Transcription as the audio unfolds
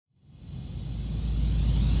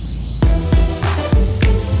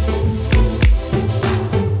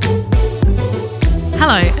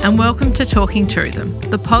Hello and welcome to Talking Tourism,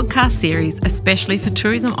 the podcast series especially for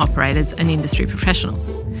tourism operators and industry professionals.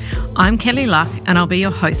 I'm Kelly Luck and I'll be your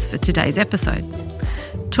host for today's episode.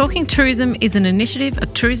 Talking Tourism is an initiative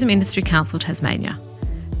of Tourism Industry Council Tasmania.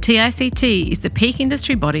 TICT is the peak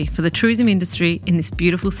industry body for the tourism industry in this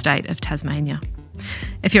beautiful state of Tasmania.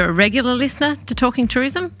 If you're a regular listener to Talking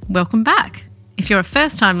Tourism, welcome back. If you're a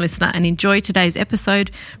first-time listener and enjoy today's episode,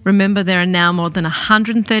 remember there are now more than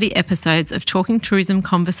 130 episodes of Talking Tourism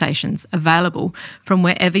conversations available from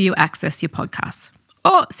wherever you access your podcasts,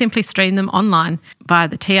 or simply stream them online via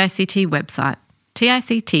the TICT website,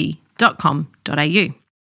 tict.com.au.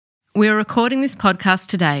 We are recording this podcast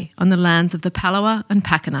today on the lands of the Palawa and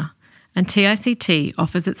Pakana, and TICT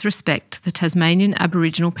offers its respect to the Tasmanian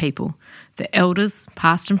Aboriginal people, the elders,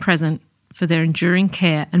 past and present, for their enduring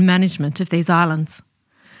care and management of these islands.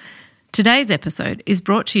 Today's episode is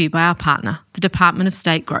brought to you by our partner, the Department of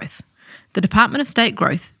State Growth. The Department of State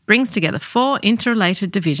Growth brings together 4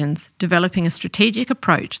 interrelated divisions developing a strategic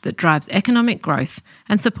approach that drives economic growth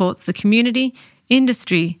and supports the community,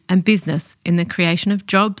 industry and business in the creation of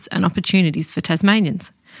jobs and opportunities for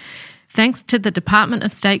Tasmanians. Thanks to the Department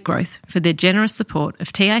of State Growth for their generous support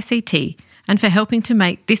of TICT and for helping to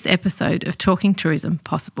make this episode of Talking Tourism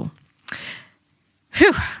possible.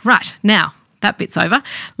 Phew, right, now that bit's over.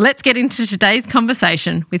 Let's get into today's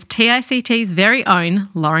conversation with TICT's very own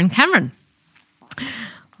Lauren Cameron.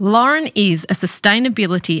 Lauren is a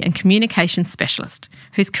sustainability and communications specialist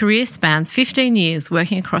whose career spans 15 years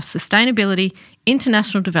working across sustainability,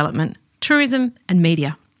 international development, tourism and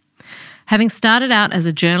media. Having started out as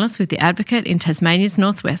a journalist with The Advocate in Tasmania's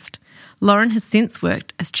northwest, Lauren has since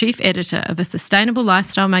worked as chief editor of a sustainable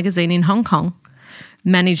lifestyle magazine in Hong Kong,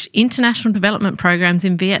 managed international development programs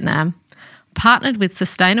in Vietnam, partnered with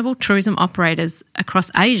sustainable tourism operators across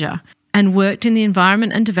Asia, and worked in the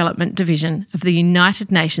Environment and Development Division of the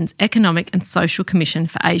United Nations Economic and Social Commission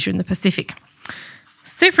for Asia and the Pacific.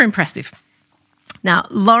 Super impressive. Now,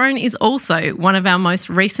 Lauren is also one of our most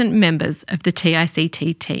recent members of the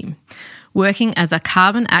TICT team. Working as a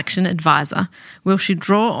carbon action advisor, will she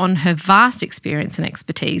draw on her vast experience and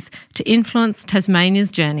expertise to influence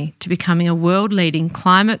Tasmania's journey to becoming a world-leading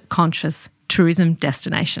climate-conscious tourism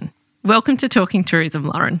destination. Welcome to Talking Tourism,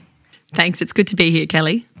 Lauren. Thanks, it's good to be here,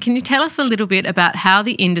 Kelly. Can you tell us a little bit about how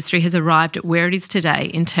the industry has arrived at where it is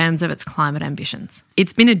today in terms of its climate ambitions?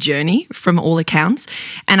 It's been a journey from all accounts,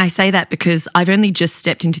 and I say that because I've only just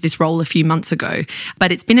stepped into this role a few months ago,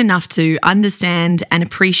 but it's been enough to understand and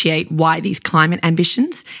appreciate why these climate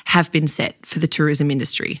ambitions have been set for the tourism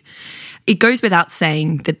industry. It goes without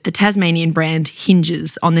saying that the Tasmanian brand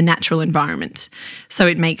hinges on the natural environment. So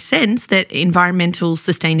it makes sense that environmental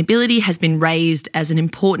sustainability has been raised as an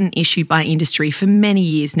important issue by industry for many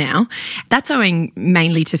years now. That's owing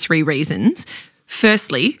mainly to 3 reasons.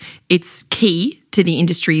 Firstly, it's key to the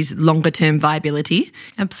industry's longer-term viability.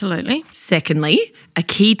 Absolutely. Secondly, a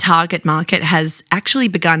key target market has actually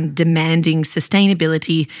begun demanding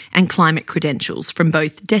sustainability and climate credentials from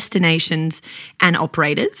both destinations and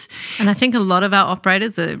operators. And I think a lot of our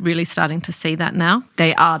operators are really starting to see that now.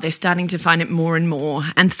 They are. They're starting to find it more and more.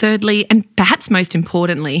 And thirdly, and perhaps most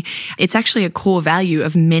importantly, it's actually a core value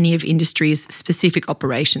of many of industry's specific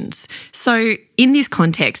operations. So in this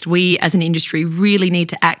context, we as an industry really need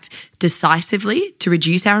to act decisively to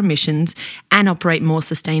reduce our emissions and operate more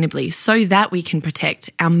sustainably so that we can protect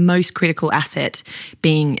our most critical asset,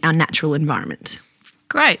 being our natural environment.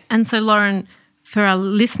 Great. And so, Lauren, for our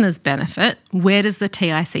listeners' benefit, where does the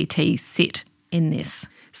TICT sit in this?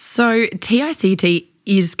 So TICT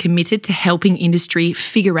is committed to helping industry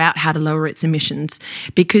figure out how to lower its emissions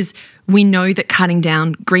because we know that cutting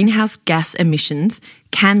down greenhouse gas emissions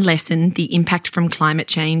can lessen the impact from climate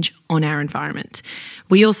change on our environment.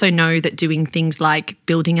 We also know that doing things like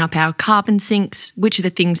building up our carbon sinks, which are the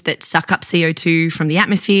things that suck up CO2 from the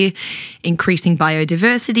atmosphere, increasing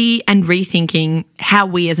biodiversity and rethinking how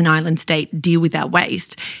we as an island state deal with our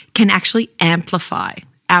waste can actually amplify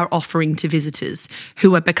our offering to visitors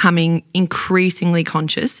who are becoming increasingly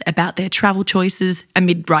conscious about their travel choices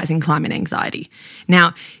amid rising climate anxiety.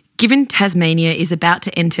 Now, given Tasmania is about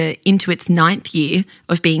to enter into its 9th year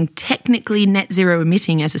of being technically net zero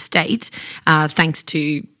emitting as a state, thanks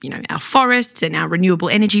to our forests and our renewable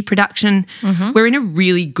energy production, we're in a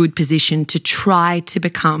really good position to try to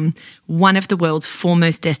become one of the world's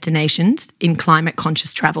foremost destinations in climate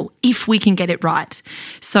conscious travel, if we can get it right.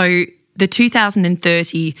 So the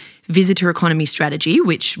 2030 Visitor Economy Strategy,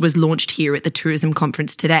 which was launched here at the Tourism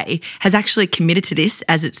Conference today, has actually committed to this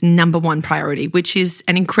as its number one priority, which is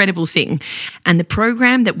an incredible thing. And the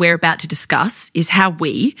program that we're about to discuss is how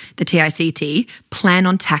we, the TICT, plan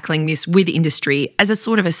on tackling this with industry as a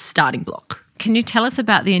sort of a starting block. Can you tell us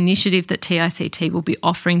about the initiative that TICT will be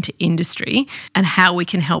offering to industry and how we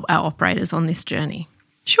can help our operators on this journey?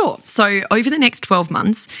 Sure. So over the next 12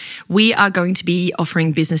 months, we are going to be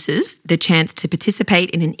offering businesses the chance to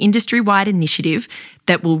participate in an industry-wide initiative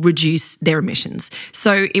that will reduce their emissions.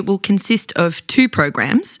 So it will consist of 2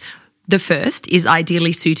 programs. The first is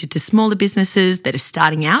ideally suited to smaller businesses that are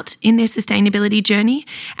starting out in their sustainability journey,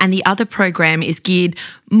 and the other program is geared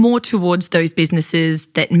more towards those businesses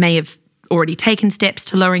that may have already taken steps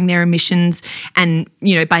to lowering their emissions. And,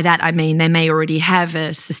 by that I mean they may already have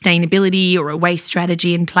a sustainability or a waste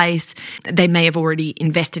strategy in place. They may have already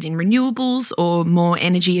invested in renewables or more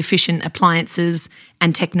energy efficient appliances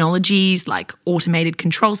and technologies like automated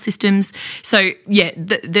control systems. So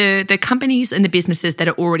the companies and the businesses that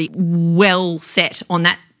are already well set on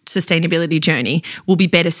that sustainability journey will be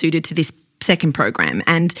better suited to this second program.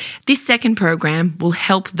 And this second program will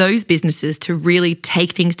help those businesses to really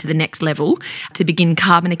take things to the next level, to begin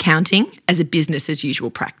carbon accounting as a business as usual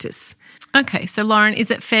practice. Okay, so Lauren, is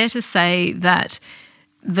it fair to say that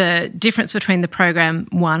the difference between the program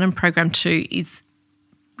 1 and program 2 is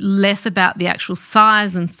less about the actual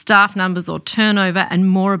size and staff numbers or turnover and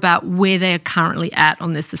more about where they are currently at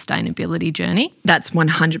on their sustainability journey? That's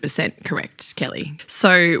 100% correct, Kelly.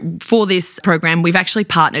 So for this program, we've actually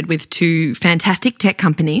partnered with 2 fantastic tech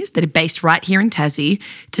companies that are based right here in Tassie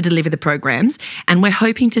to deliver the programs, and we're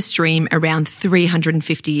hoping to stream around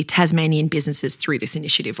 350 Tasmanian businesses through this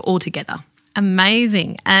initiative altogether.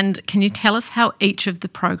 Amazing. And can you tell us how each of the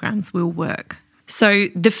programs will work? So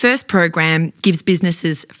the first program gives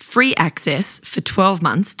businesses free access for 12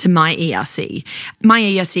 months to My ERC. My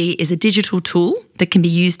ERC is a digital tool that can be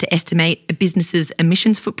used to estimate a business's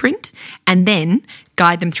emissions footprint and then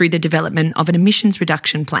guide them through the development of an emissions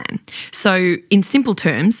reduction plan. So in simple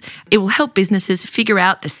terms, it will help businesses figure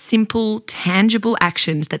out the simple, tangible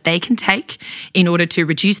actions that they can take in order to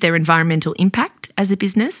reduce their environmental impact as a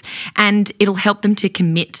business, and it'll help them to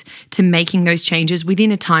commit to making those changes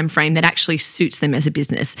within a time frame that actually suits them as a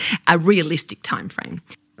business, a realistic time frame.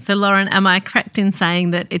 So Lauren, am I correct in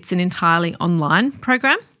saying that it's an entirely online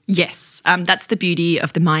program? Yes, that's the beauty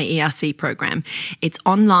of the My ERC program. It's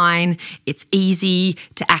online, it's easy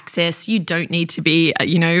to access. You don't need to be,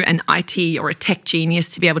 an IT or a tech genius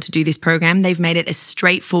to be able to do this program. They've made it as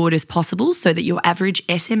straightforward as possible so that your average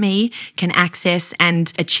SME can access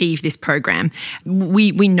and achieve this program.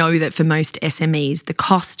 We know that for most SMEs, the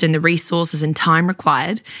cost and the resources and time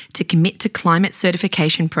required to commit to climate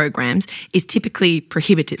certification programs is typically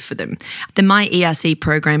prohibitive for them. The My ERC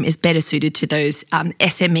program is better suited to those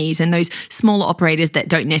SMEs and those smaller operators that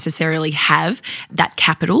don't necessarily have that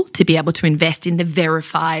capital to be able to invest in the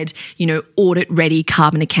verified, audit-ready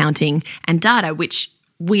carbon accounting and data, which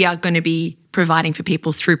we are going to be providing for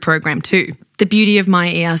people through program 2. The beauty of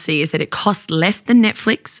My ERC is that it costs less than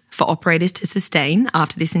Netflix for operators to sustain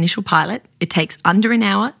after this initial pilot. It takes under an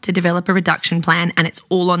hour to develop a reduction plan, and it's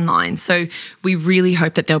all online. So we really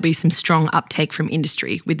hope that there'll be some strong uptake from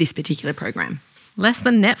industry with this particular program. Less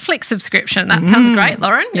than Netflix subscription. That sounds great,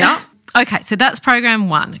 Lauren. Yeah. Okay, so that's program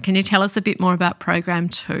 1. Can you tell us a bit more about program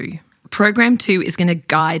 2? Program 2 is going to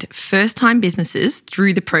guide first-time businesses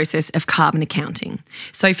through the process of carbon accounting.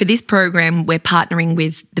 So for this program, we're partnering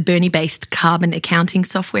with the Burnie-based carbon accounting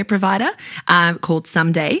software provider called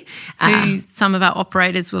Someday. Who some of our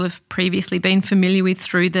operators will have previously been familiar with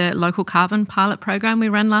through the local carbon pilot program we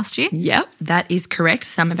ran last year. Yep, that is correct.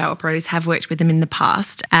 Some of our operators have worked with them in the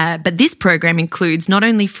past. But this program includes not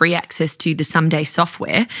only free access to the Someday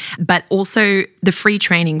software, but also the free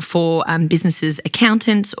training for businesses,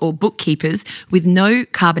 accountants or bookkeepers with no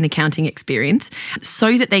carbon accounting experience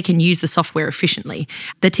so that they can use the software efficiently.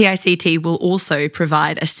 The TICT will also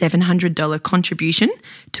provide a $700 contribution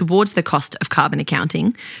towards the cost of carbon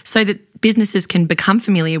accounting so that businesses can become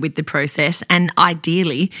familiar with the process and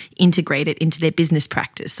ideally integrate it into their business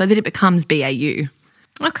practice so that it becomes BAU.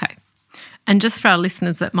 Okay. And just for our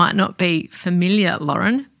listeners that might not be familiar,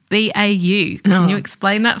 Lauren, BAU. Can you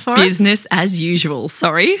explain that for us? Business as usual.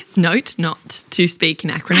 Sorry. Note not to speak in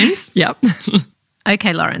acronyms. Yep.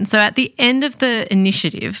 Okay, Lauren. So at the end of the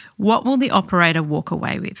initiative, what will the operator walk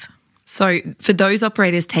away with? So for those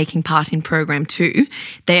operators taking part in Program 2,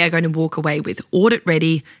 they are going to walk away with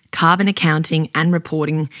audit-ready carbon accounting and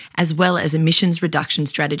reporting, as well as emissions reduction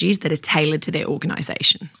strategies that are tailored to their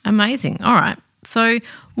organisation. Amazing. All right. So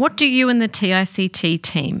what do you and the TICT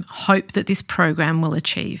team hope that this program will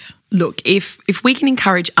achieve? Look, if we can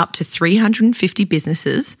encourage up to 350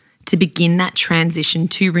 businesses to begin that transition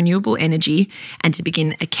to renewable energy and to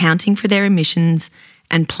begin accounting for their emissions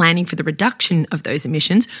and planning for the reduction of those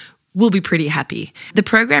emissions, we'll be pretty happy. The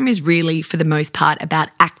program is really, for the most part, about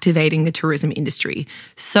activating the tourism industry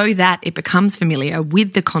so that it becomes familiar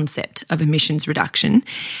with the concept of emissions reduction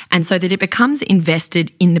and so that it becomes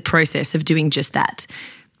invested in the process of doing just that.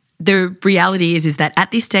 The reality is that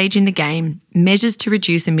at this stage in the game, measures to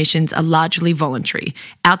reduce emissions are largely voluntary,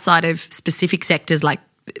 outside of specific sectors like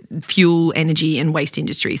fuel, energy and waste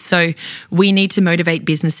industries. So we need to motivate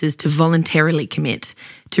businesses to voluntarily commit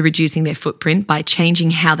to reducing their footprint by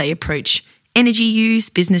changing how they approach energy use,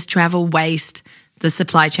 business travel, waste, the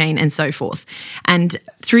supply chain and so forth. And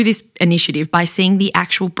through this initiative, by seeing the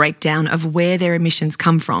actual breakdown of where their emissions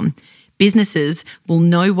come from, businesses will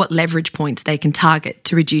know what leverage points they can target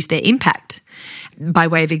to reduce their impact. By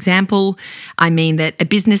way of example, I mean that a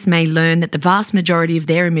business may learn that the vast majority of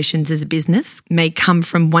their emissions as a business may come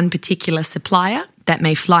from one particular supplier that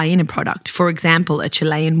may fly in a product, for example, a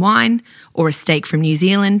Chilean wine or a steak from New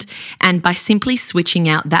Zealand, and by simply switching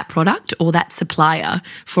out that product or that supplier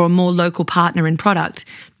for a more local partner and product,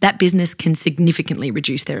 that business can significantly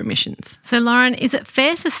reduce their emissions. So, Lauren, is it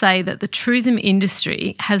fair to say that the tourism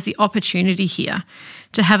industry has the opportunity here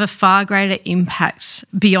to have a far greater impact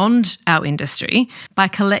beyond our industry by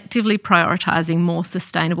collectively prioritising more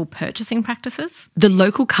sustainable purchasing practices? The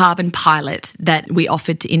local carbon pilot that we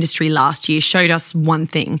offered to industry last year showed us one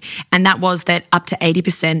thing, and that was that up to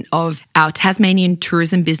 80% of our Tasmanian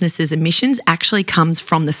tourism businesses' emissions actually comes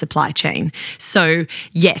from the supply chain. So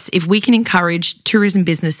yes, if we can encourage tourism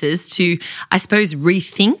businesses to, I suppose,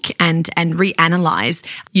 rethink and reanalyze,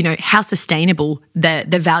 how sustainable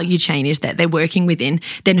the value chain is that they're working within,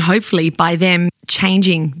 then hopefully by them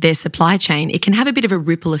changing their supply chain, it can have a bit of a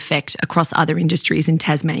ripple effect across other industries in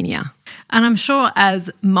Tasmania. And I'm sure as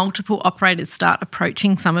multiple operators start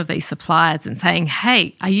approaching some of these suppliers and saying,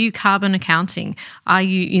 hey, are you carbon accounting? Are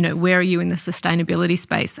you, where are you in the sustainability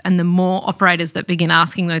space? And the more operators that begin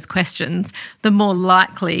asking those questions, the more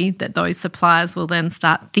likely that those suppliers will then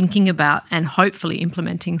start thinking about and hopefully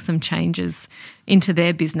implementing some changes into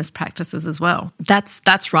their business practices as well.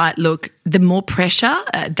 That's right. Look, the more pressure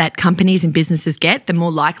that companies and businesses get, the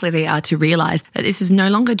more likely they are to realise that this is no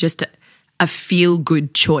longer just a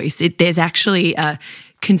feel-good choice. There's actually a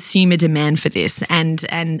consumer demand for this, and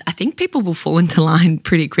I think people will fall into line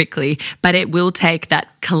pretty quickly, but it will take that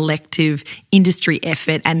collective industry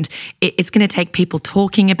effort, and it's going to take people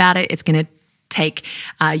talking about it. It's going to take,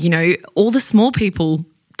 all the small people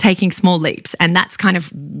taking small leaps, and that's kind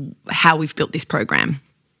of how we've built this program.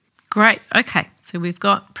 Great. Okay, so we've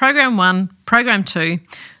got Program 1, Program 2.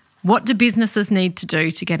 What do businesses need to do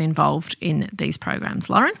to get involved in these programs,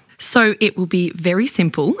 Lauren? So it will be very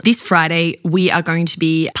simple. This Friday, we are going to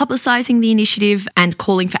be publicising the initiative and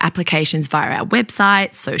calling for applications via our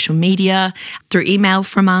website, social media, through email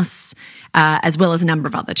from us, as well as a number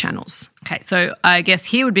of other channels. Okay, so I guess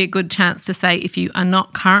here would be a good chance to say if you are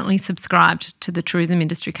not currently subscribed to the Tourism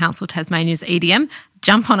Industry Council Tasmania's EDM,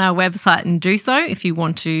 jump on our website and do so if you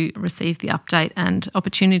want to receive the update and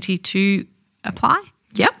opportunity to apply.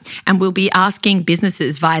 Yep. And we'll be asking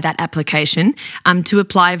businesses via that application to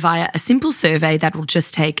apply via a simple survey that will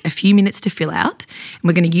just take a few minutes to fill out. And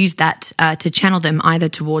we're going to use that to channel them either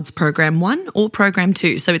towards Program 1 or Program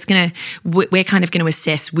 2. So we're kind of going to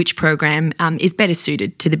assess which program is better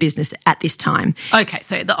suited to the business at this time. Okay,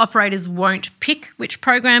 so the operators won't pick which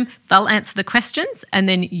program. They'll answer the questions and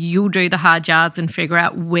then you'll do the hard yards and figure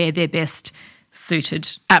out where they're best suited.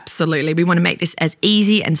 Absolutely. We want to make this as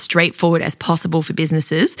easy and straightforward as possible for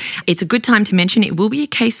businesses. It's a good time to mention it will be a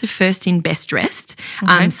case of first in, best dressed.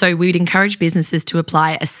 Okay. So we would encourage businesses to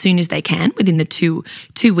apply as soon as they can within the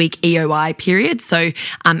two-week EOI period. So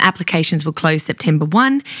applications will close September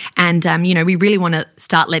 1. And, we really want to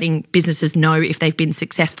start letting businesses know if they've been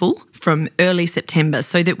successful from early September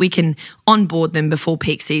so that we can onboard them before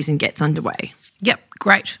peak season gets underway. Yep,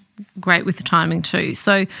 great. Great with the timing too.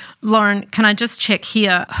 So, Lauren, can I just check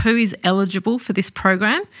here who is eligible for this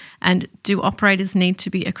program and do operators need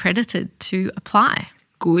to be accredited to apply?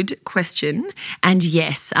 Good question. And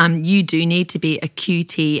yes, you do need to be a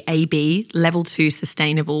QTAB Level 2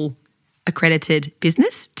 Sustainable accredited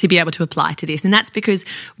business to be able to apply to this. And that's because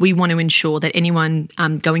we want to ensure that anyone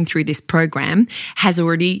going through this program has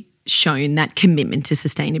already shown that commitment to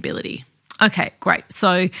sustainability. Okay, great.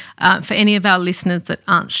 So for any of our listeners that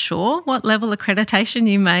aren't sure what level accreditation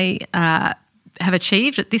you may have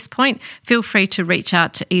achieved at this point, feel free to reach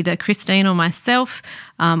out to either Christine or myself,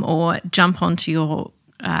 or jump onto your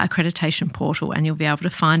accreditation portal and you'll be able to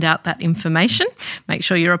find out that information. Make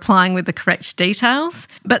sure you're applying with the correct details.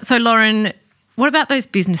 But so, Lauren, what about those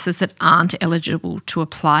businesses that aren't eligible to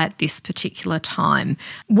apply at this particular time?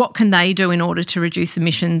 What can they do in order to reduce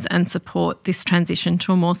emissions and support this transition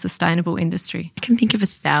to a more sustainable industry? I can think of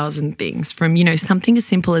 1,000 things, from, something as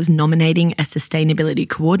simple as nominating a sustainability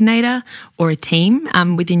coordinator or a team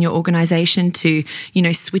within your organisation to,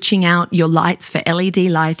 switching out your lights for LED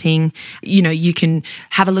lighting. You can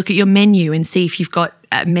have a look at your menu and see if you've got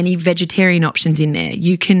many vegetarian options in there.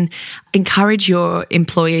 You can encourage your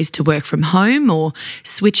employees to work from home or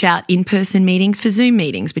switch out in-person meetings for Zoom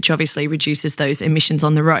meetings, which obviously reduces those emissions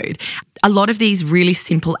on the road. A lot of these really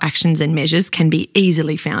simple actions and measures can be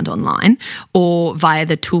easily found online or via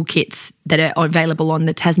the toolkits that are available on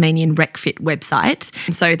the Tasmanian RecFit website.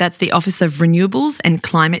 So that's the Office of Renewables and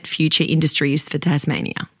Climate Future Industries for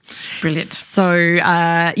Tasmania. Brilliant. So,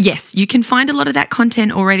 yes, you can find a lot of that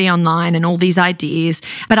content already online and all these ideas,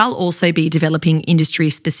 but I'll also be developing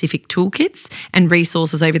industry-specific toolkits and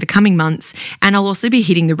resources over the coming months, and I'll also be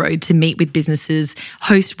hitting the road to meet with businesses,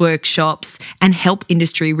 host workshops, and help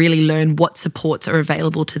industry really learn what supports are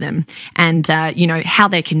available to them and, how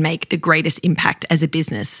they can make the greatest impact as a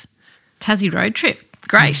business. Tassie road trip.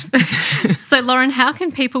 Great. So, Lauren, how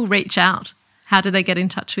can people reach out? How do they get in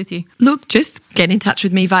touch with you? Look, just get in touch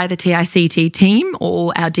with me via the TICT team.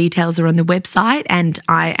 All our details are on the website and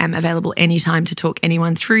I am available anytime to talk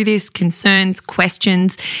anyone through this, concerns,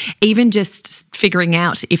 questions, even just figuring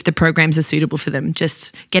out if the programs are suitable for them.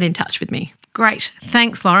 Just get in touch with me. Great.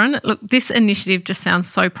 Thanks, Lauren. Look, this initiative just sounds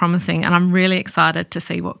so promising and I'm really excited to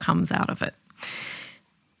see what comes out of it.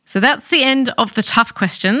 So that's the end of the tough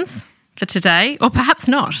questions for today, or perhaps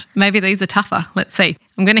not. Maybe these are tougher. Let's see.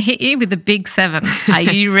 I'm going to hit you with the big 7. Are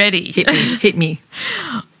you ready? Hit me.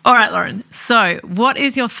 All right, Lauren. So what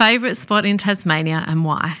is your favourite spot in Tasmania and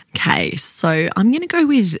why? Okay, so I'm going to go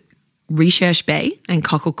with Research Bay and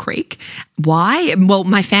Cockle Creek. Why? Well,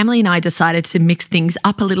 my family and I decided to mix things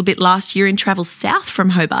up a little bit last year and travel south from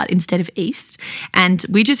Hobart instead of east. And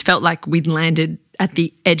we just felt like we'd landed at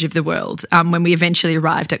the edge of the world when we eventually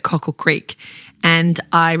arrived at Cockle Creek. And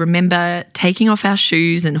I remember taking off our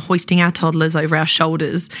shoes and hoisting our toddlers over our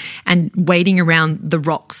shoulders and wading around the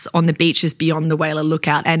rocks on the beaches beyond the Whaler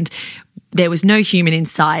Lookout. And there was no human in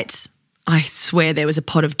sight. I swear there was a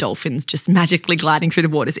pod of dolphins just magically gliding through the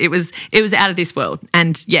waters. It was out of this world.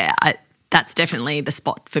 And yeah, that's definitely the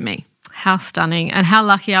spot for me. How stunning. And how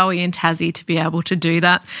lucky are we in Tassie to be able to do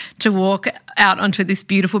that, to walk out onto this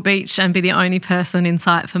beautiful beach and be the only person in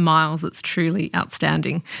sight for miles. It's truly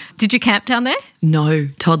outstanding. Did you camp down there? No,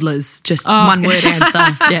 toddlers, just one word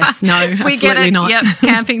answer. Yes, no, we absolutely get it. not. Yep,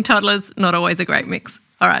 camping, toddlers, not always a great mix.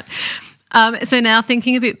 All right. So now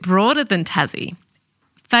thinking a bit broader than Tassie,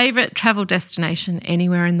 favourite travel destination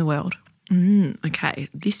anywhere in the world? Okay,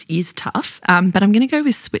 this is tough, but I'm going to go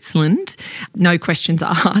with Switzerland. No questions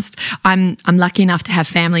asked. I'm lucky enough to have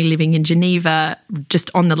family living in Geneva, just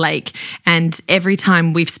on the lake, and every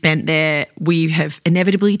time we've spent there, we have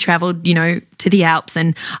inevitably travelled, to the Alps,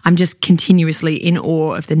 and I'm just continuously in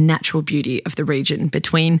awe of the natural beauty of the region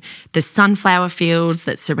between the sunflower fields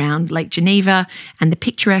that surround Lake Geneva and the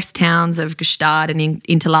picturesque towns of Gstaad and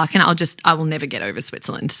Interlaken. I will never get over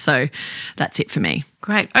Switzerland. So that's it for me.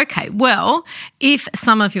 Great. Okay. Well, if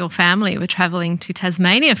some of your family were travelling to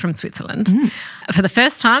Tasmania from Switzerland for the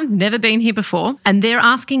first time, never been here before, and they're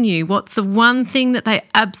asking you what's the one thing that they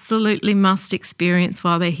absolutely must experience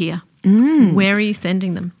while they're here, where are you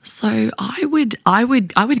sending them? So I would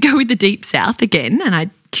go with the Deep South again, and I'd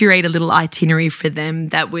curate a little itinerary for them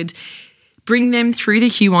that would bring them through the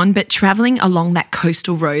Huon, but travelling along that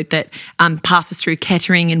coastal road that passes through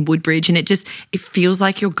Kettering and Woodbridge, and it feels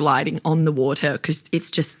like you're gliding on the water because it's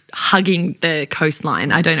just hugging the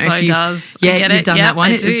coastline. I don't know if you've done that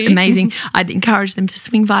one. It's amazing. I'd encourage them to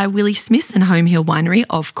swing via Willie Smith's and Home Hill Winery,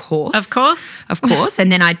 of course. Of course.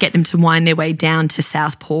 And then I'd get them to wind their way down to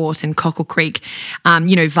Southport and Cockle Creek,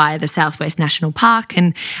 via the Southwest National Park.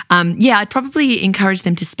 And I'd probably encourage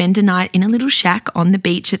them to spend a night in a little shack on the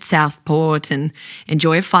beach at Southport and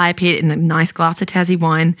enjoy a fire pit and a nice glass of Tassie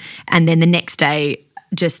wine. And then the next day,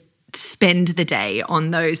 just spend the day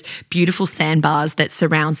on those beautiful sandbars that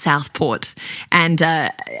surround Southport and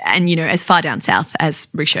as far down south as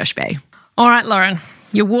Research Bay. All right, Lauren,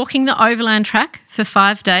 you're walking the overland track for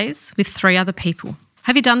 5 days with 3 other people.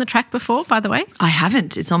 Have you done the track before, by the way? I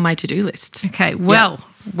haven't. It's on my to-do list. Okay, well,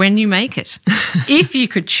 when you make it, if you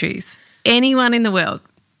could choose anyone in the world,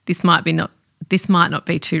 this might be not This might not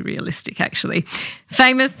be too realistic, actually.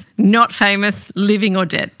 Famous, not famous, living or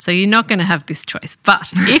dead. So you're not going to have this choice. But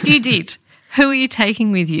if you did, who are you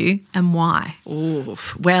taking with you and why?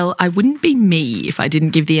 Oof. Well, I wouldn't be me if I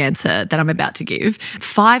didn't give the answer that I'm about to give.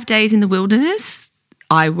 5 days in the wilderness,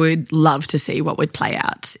 I would love to see what would play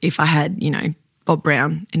out if I had, Bob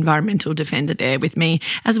Brown, environmental defender, there with me,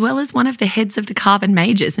 as well as one of the heads of the carbon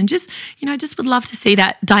majors, and just would love to see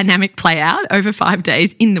that dynamic play out over 5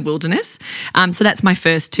 days in the wilderness. So that's my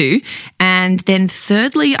first two. And then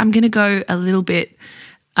thirdly, I'm going to go a little bit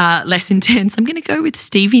less intense. I'm going to go with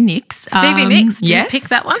Stevie Nicks. Stevie Nicks? Did yes. you pick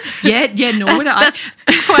that one? Yeah, nor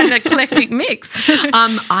That's quite an eclectic mix.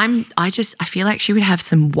 I feel like she would have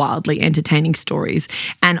some wildly entertaining stories,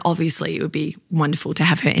 and obviously it would be wonderful to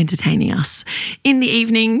have her entertaining us in the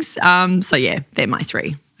evenings. So yeah, they're my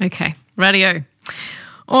three. Okay, radio.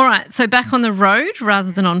 All right, so back on the road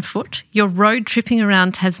rather than on foot, you're road tripping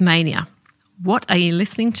around Tasmania. What are you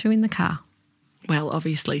listening to in the car? Well,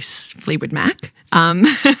 obviously Fleetwood Mac,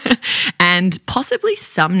 and possibly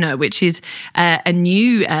Sumner, which is a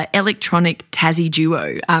new electronic Tassie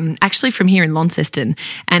duo, actually from here in Launceston.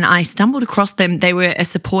 And I stumbled across them. They were a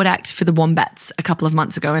support act for the Wombats a couple of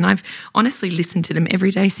months ago, and I've honestly listened to them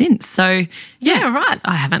every day since. So, yeah, right.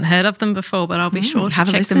 I haven't heard of them before, but I'll be sure to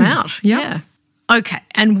check them out. Yep. Yeah. Okay,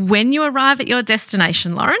 and when you arrive at your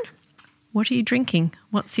destination, Lauren, what are you drinking?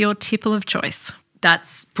 What's your tipple of choice?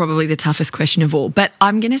 That's probably the toughest question of all, but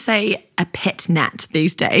I'm going to say a pet nat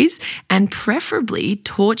these days, and preferably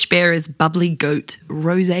Torchbearer's Bubbly Goat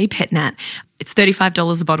Rosé Pet Nat. It's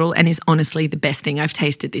 $35 a bottle and is honestly the best thing I've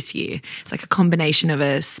tasted this year. It's like a combination of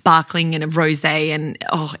a sparkling and a rosé, and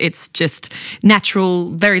it's just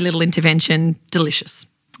natural, very little intervention, delicious.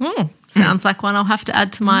 Sounds like one I'll have to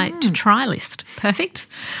add to my to-try list. Perfect.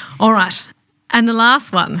 All right, and the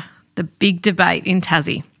last one, the big debate in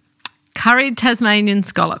Tassie. Curried Tasmanian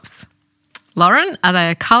scallops. Lauren, are they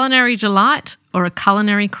a culinary delight or a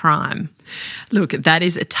culinary crime? Look, that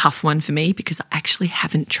is a tough one for me because I actually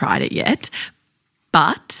haven't tried it yet.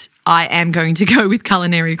 But I am going to go with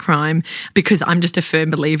culinary crime because I'm just a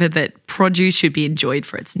firm believer that produce should be enjoyed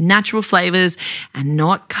for its natural flavours and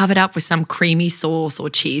not covered up with some creamy sauce or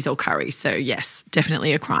cheese or curry. So yes,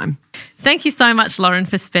 definitely a crime. Thank you so much, Lauren,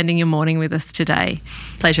 for spending your morning with us today.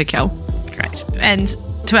 Pleasure, Kel. Great. And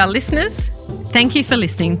to our listeners, thank you for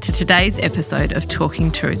listening to today's episode of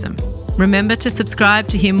Talking Tourism. Remember to subscribe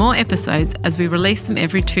to hear more episodes as we release them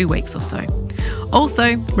every 2 weeks or so.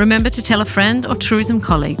 Also, remember to tell a friend or tourism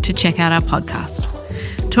colleague to check out our podcast.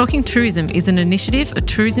 Talking Tourism is an initiative of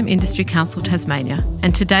Tourism Industry Council Tasmania,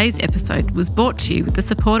 and today's episode was brought to you with the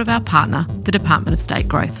support of our partner, the Department of State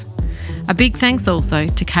Growth. A big thanks also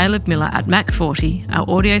to Caleb Miller at Mac40, our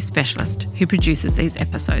audio specialist who produces these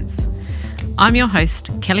episodes. I'm your host,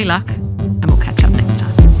 Kelly Luck.